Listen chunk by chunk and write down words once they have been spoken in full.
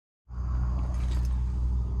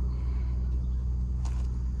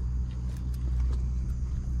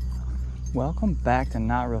Welcome back to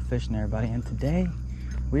Not Real Fishing, everybody, and today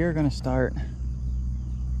we are going to start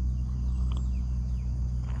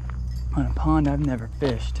on a pond I've never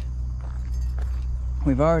fished.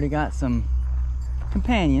 We've already got some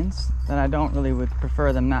companions that I don't really would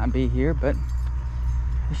prefer them not be here, but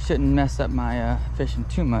it shouldn't mess up my fishing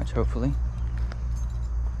too much, hopefully.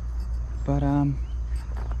 But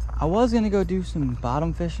I was going to go do some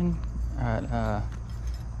bottom fishing at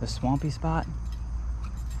the swampy spot,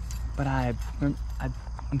 but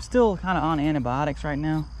I'm still kind of on antibiotics right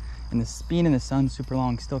now, and this being in the sun super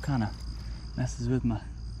long still kind of messes with my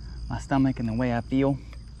stomach and the way I feel.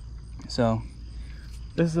 So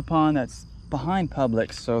this is a pond that's behind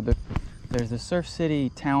Publix. So there's the Surf City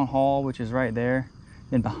Town Hall, which is right there.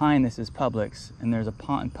 Then behind this is Publix, and there's a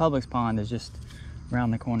pond. Publix pond is just around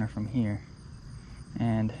the corner from here,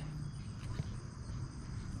 and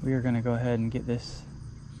we are going to go ahead and get this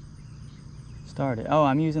started. Oh,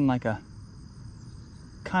 I'm using like a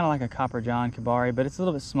kind of like a Copper John Kabari, but it's a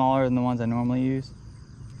little bit smaller than the ones I normally use.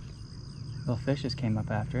 Little fish just came up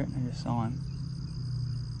after it. I just saw him.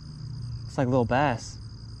 It's like little bass.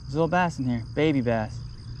 There's a little bass in here, baby bass.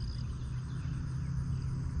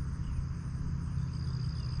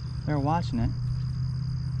 They're watching it.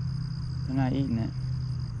 They're not eating it.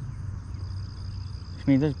 Which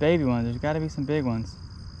means there's baby ones. There's got to be some big ones.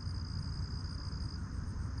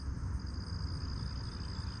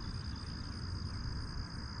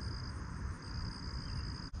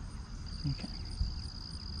 Okay.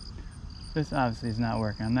 This obviously is not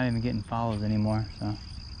working. I'm not even getting follows anymore, so.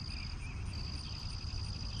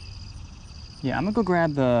 Yeah, I'm gonna go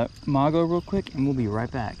grab the Imago real quick and we'll be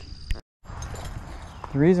right back.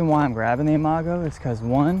 The reason why I'm grabbing the Imago is because,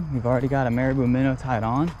 one, we've already got a marabou minnow tied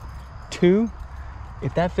on. Two,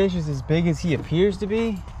 if that fish is as big as he appears to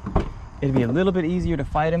be, it'd be a little bit easier to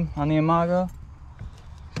fight him on the Imago.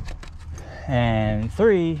 And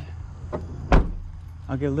three,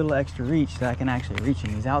 I'll get a little extra reach so I can actually reach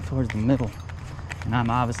him. He's out towards the middle, and I'm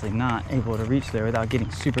obviously not able to reach there without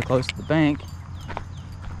getting super close to the bank,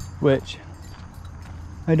 which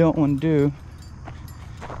I don't want to do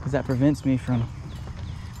because that prevents me from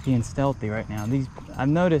being stealthy right now. I've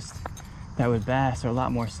noticed that with bass, they're a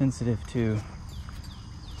lot more sensitive to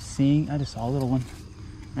seeing. I just saw a little one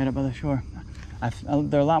right up by the shore.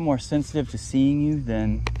 They're a lot more sensitive to seeing you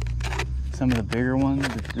than some of the bigger ones,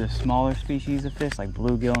 the smaller species of fish like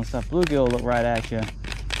bluegill and stuff. Bluegill will look right at you,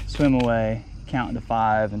 swim away, count to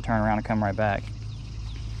 5, and turn around and come right back.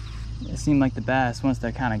 It seemed like the bass, once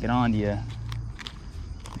they kind of get on to you,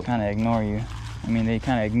 they kind of ignore you. I mean, they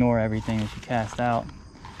kind of ignore everything that you cast out.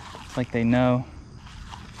 It's like they know.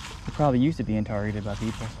 They're probably used to being targeted by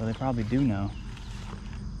people, so they probably do know.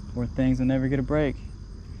 Poor things will never get a break.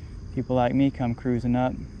 People like me come cruising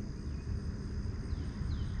up.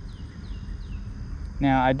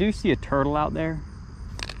 Now, I do see a turtle out there,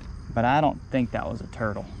 but I don't think that was a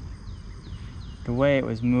turtle. The way it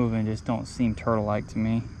was moving just don't seem turtle-like to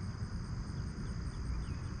me.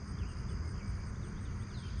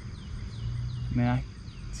 I mean, I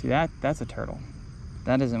see that's a turtle.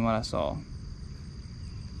 That isn't what I saw.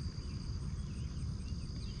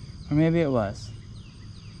 Or maybe it was.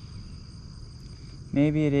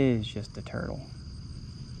 Maybe it is just a turtle.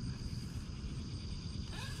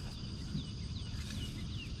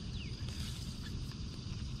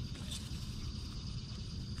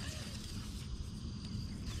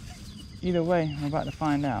 Either way, we're about to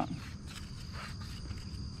find out.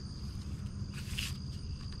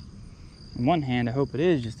 On one hand, I hope it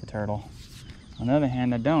is just a turtle. On the other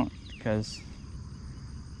hand, I don't, because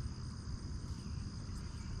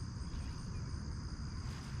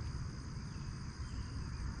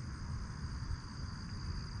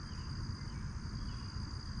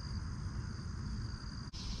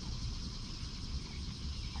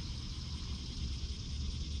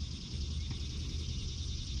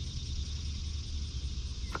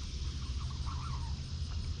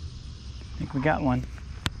I think we got one.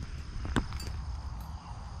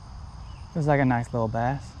 Looks like a nice little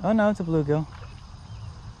bass. Oh no, it's a bluegill.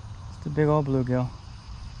 It's a big old bluegill.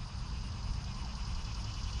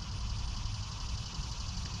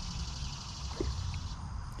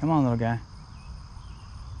 Come on, little guy.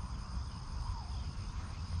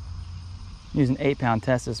 I'm using 8-pound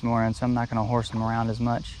test this morning, so I'm not gonna horse him around as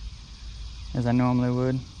much as I normally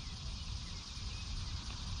would.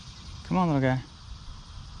 Come on, little guy.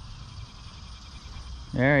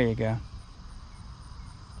 There you go.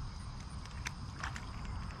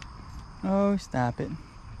 Oh, stop it.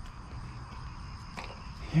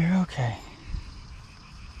 You're okay.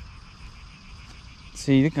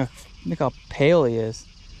 See, look how pale he is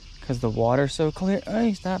because the water's so clear.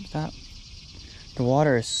 Hey, stop. The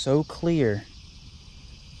water is so clear.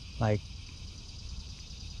 Like,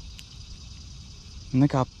 and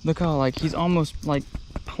look how like he's almost like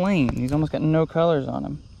plain. He's almost got no colors on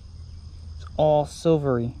him. It's all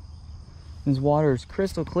silvery. This water is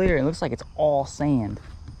crystal clear. It looks like it's all sand.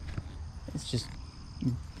 It's just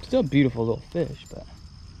still a beautiful little fish, but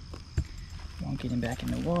won't get him back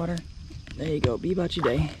in the water. There you go, be about your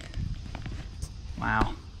day.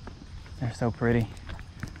 Wow, they're so pretty.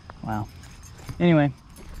 Wow. Anyway,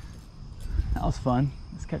 that was fun.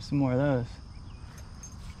 Let's catch some more of those.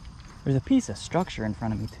 There's a piece of structure in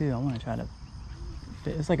front of me too. I want to try to.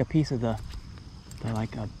 It's like a piece of the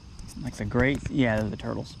like the grates. Yeah, they're the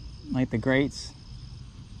turtles. Like the grates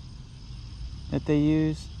that they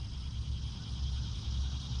use.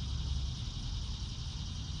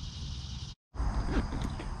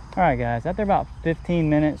 All right, guys. After about 15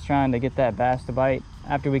 minutes trying to get that bass to bite,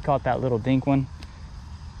 after we caught that little dink one,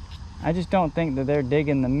 I just don't think that they're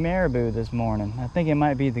digging the marabou this morning. I think it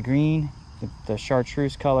might be the green, the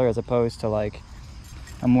chartreuse color, as opposed to like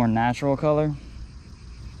a more natural color.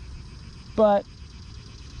 But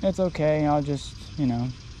it's okay. I'll just, you know.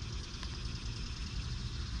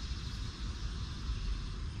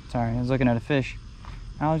 Sorry, I was looking at a fish.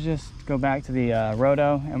 I'll just go back to the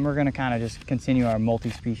roto, and we're gonna kind of just continue our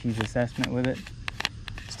multi-species assessment with it.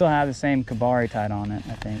 Still have the same kabari tied on it,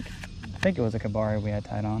 I think. I think it was a kabari we had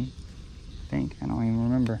tied on. I don't even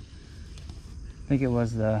remember. I think it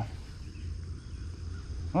was the,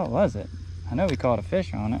 what was it? I know we caught a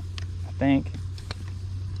fish on it, I think.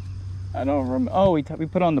 I don't remember. Oh, we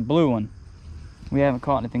put on the blue one. We haven't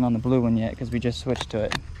caught anything on the blue one yet because we just switched to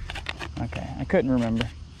it. Okay, I couldn't remember.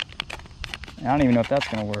 I don't even know if that's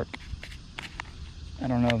gonna work. I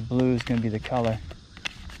don't know if blue is gonna be the color.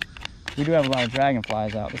 We do have a lot of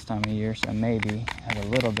dragonflies out this time of year, so maybe have a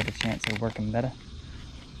little bit of chance of working better.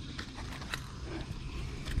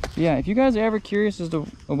 Yeah, if you guys are ever curious as to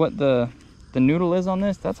what the noodle is on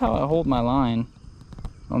this, that's how I hold my line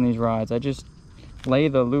on these rods. I just lay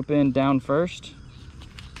the loop in down first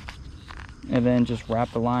and then just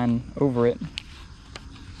wrap the line over it.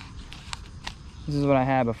 This is what I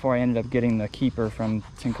had before I ended up getting the keeper from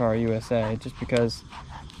Tenkara USA, just because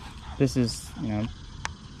this is, you know,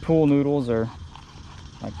 pool noodles are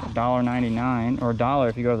like $1.99 or $1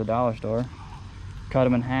 if you go to the dollar store. Cut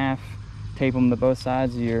them in half, tape them to both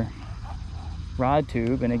sides of your rod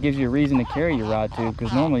tube, and it gives you a reason to carry your rod tube,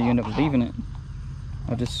 because normally you end up leaving it.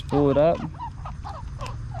 I'll just spool it up.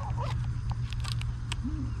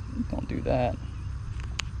 Don't do that.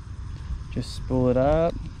 Just spool it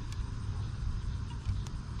up.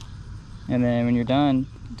 And then when you're done,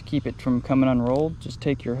 to keep it from coming unrolled, just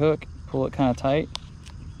take your hook, pull it kind of tight,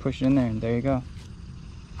 push it in there, and there you go.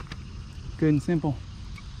 Good and simple.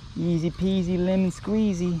 Easy peasy lemon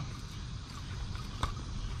squeezy.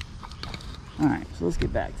 All right, so let's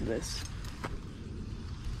get back to this.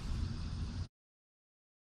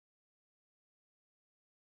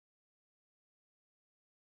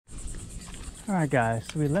 All right, guys,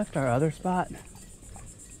 so we left our other spot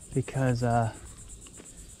because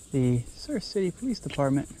the Surf City Police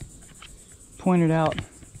Department pointed out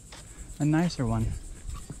a nicer one.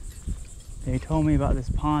 They told me about this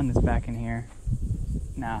pond that's back in here.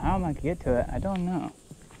 Now, how am I gonna get to it? I don't know.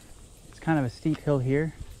 It's kind of a steep hill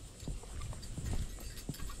here,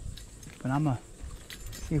 but I'm gonna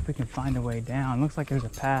see if we can find a way down. Looks like there's a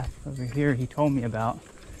path over here he told me about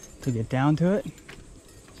to get down to it.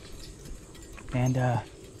 And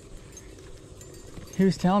he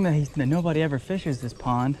was telling me that nobody ever fishes this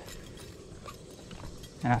pond.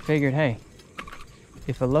 And I figured, hey,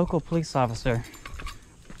 if a local police officer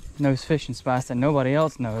knows fishing spots that nobody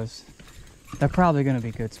else knows, they're probably gonna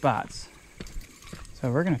be good spots.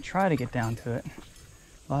 So we're gonna try to get down to it.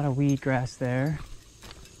 A lot of weed grass there.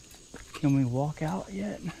 Can we walk out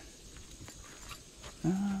yet?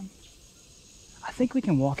 I think we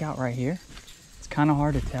can walk out right here. It's kind of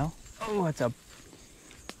hard to tell. Oh, it's a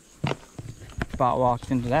spot walked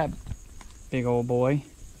into that big old boy.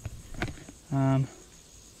 I'm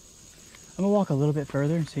gonna walk a little bit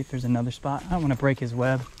further and see if there's another spot. I don't want to break his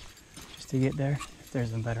web just to get there, if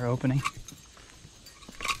there's a better opening.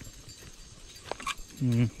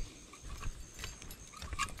 Okay,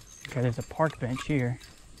 there's a park bench here.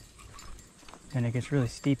 Then it gets really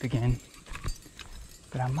steep again,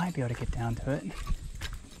 but I might be able to get down to it.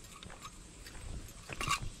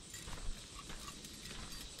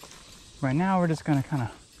 Right now we're just gonna kind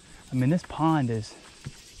of, I mean, this pond is,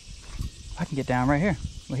 I can get down right here.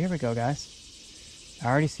 Well, here we go, guys. I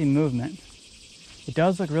already see movement. It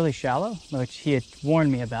does look really shallow, which he had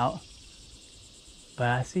warned me about, but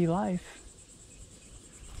I see life.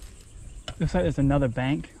 Looks like there's another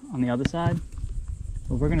bank on the other side,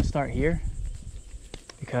 but we're gonna start here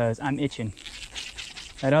because I'm itching.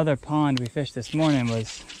 That other pond we fished this morning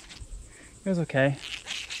was okay.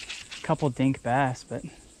 A couple dink bass, but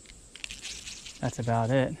that's about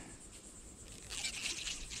it.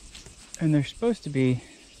 And there's supposed to be,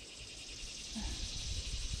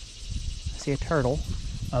 I see a turtle,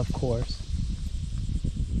 of course.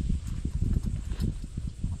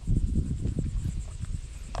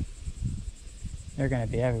 They're gonna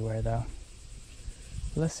be everywhere though.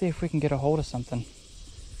 Let's see if we can get a hold of something.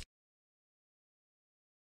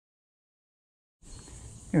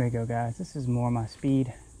 Here we go, guys. This is more my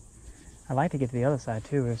speed. I'd like to get to the other side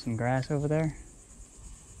too. There's some grass over there.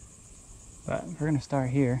 But we're gonna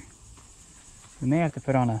start here. We may have to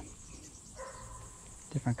put on a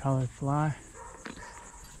different colored fly.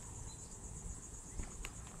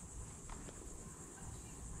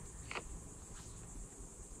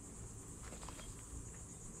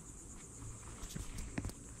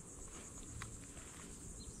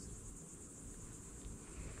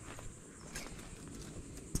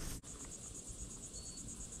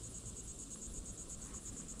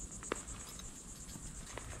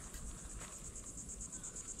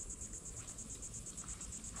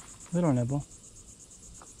 Little nibble.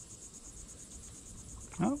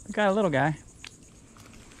 Oh, we got a little guy.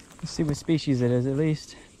 Let's see what species it is at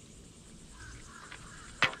least.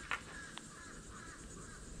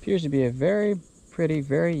 Appears to be a very pretty,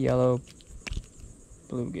 very yellow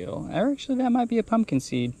bluegill. Actually, that might be a pumpkin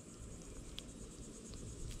seed.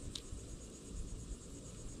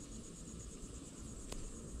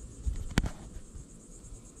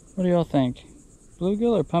 What do y'all think?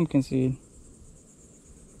 Bluegill or pumpkin seed?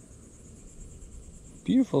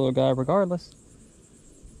 Beautiful little guy regardless.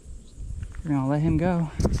 We're gonna let him go.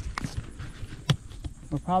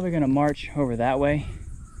 We're probably gonna march over that way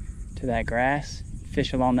to that grass,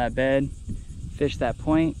 fish along that bed, fish that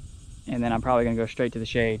point, and then I'm probably gonna go straight to the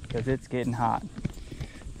shade because it's getting hot.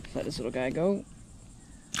 Let's let this little guy go.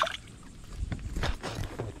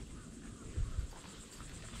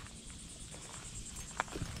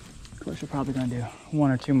 Of course, we're probably gonna do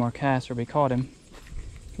 1 or 2 more casts where we caught him.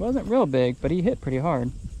 He wasn't real big, but he hit pretty hard.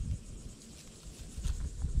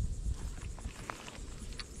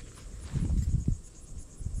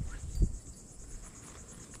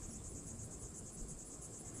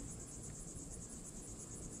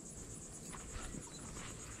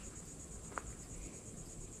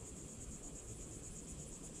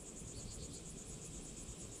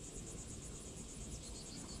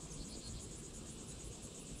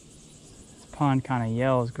 This pond kind of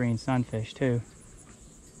yells green sunfish too.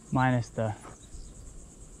 Minus the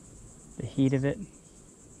heat of it.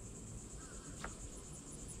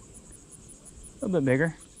 A little bit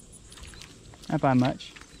bigger, not by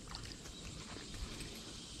much.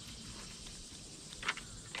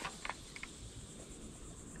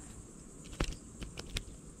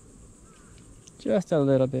 Just a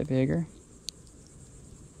little bit bigger.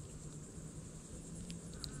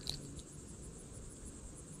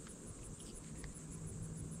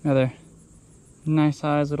 Another nice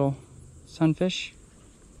sized little sunfish.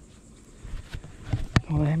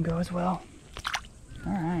 I'll let him go as well.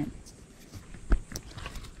 All right.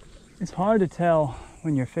 It's hard to tell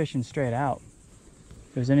when you're fishing straight out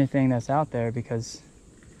if there's anything that's out there because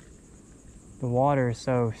the water is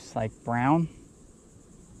so like brown.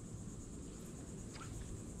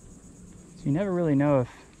 So you never really know if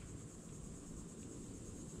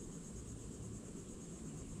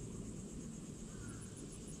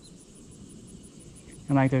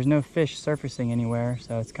and like there's no fish surfacing anywhere,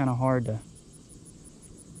 so it's kind of hard to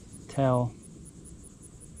tell.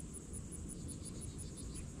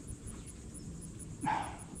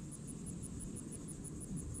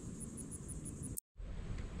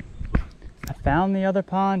 I found the other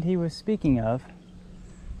pond he was speaking of.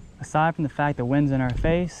 Aside from the fact the wind's in our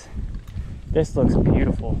face, this looks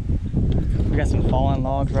beautiful. We got some fallen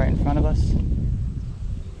logs right in front of us.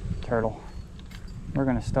 Turtle. We're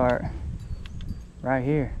gonna start right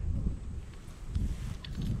here.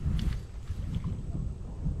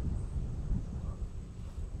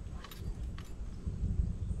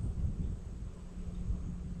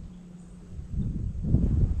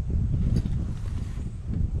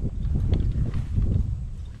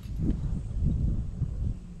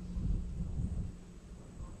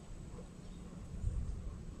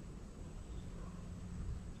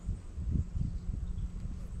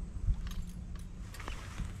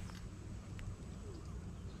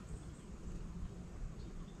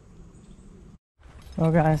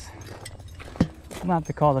 Well guys, I'm gonna have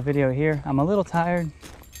to call the video here. I'm a little tired.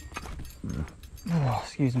 Oh,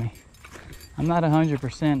 excuse me. I'm not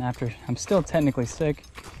 100% after, I'm still technically sick.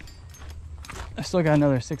 I still got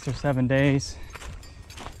another 6 or 7 days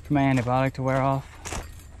for my antibiotic to wear off.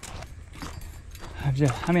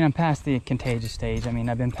 I'm past the contagious stage. I mean,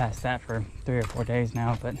 I've been past that for 3 or 4 days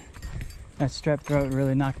now, but that strep throat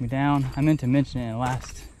really knocked me down. I meant to mention it in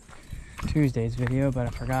last Tuesday's video, but I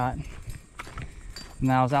forgot.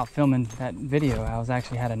 And I was out filming that video. I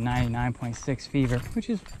actually had a 99.6 fever, which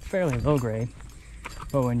is fairly low grade.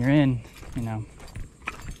 But when you're in,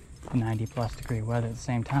 90 plus degree weather at the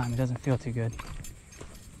same time, it doesn't feel too good.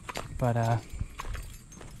 But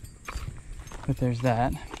there's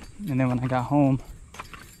that. And then when I got home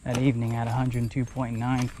that evening, I had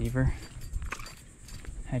 102.9 fever.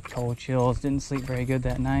 Had cold chills, didn't sleep very good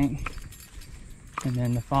that night. And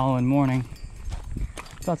then the following morning,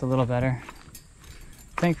 felt a little better.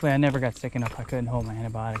 Thankfully, I never got sick enough I couldn't hold my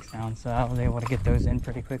antibiotics down, so I was able to get those in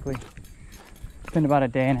pretty quickly. It's been about a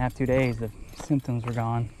day and a half, 2 days, the symptoms were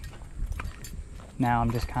gone. Now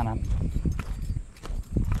I'm just kind of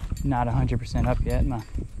not 100% up yet. My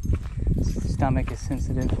stomach is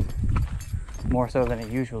sensitive, more so than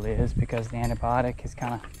it usually is, because the antibiotic has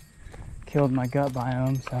kind of killed my gut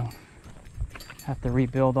biome, so I have to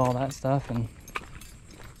rebuild all that stuff, and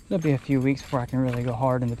there'll be a few weeks before I can really go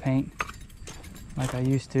hard in the paint like I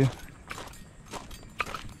used to.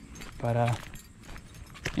 But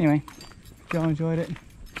anyway, if y'all enjoyed it,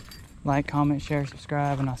 like, comment, share,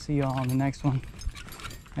 subscribe, and I'll see y'all on the next one.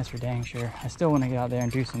 That's for dang sure. I still want to get out there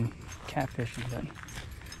and do some catfishing, but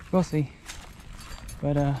we'll see.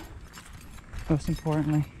 But most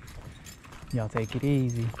importantly, y'all take it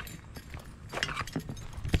easy.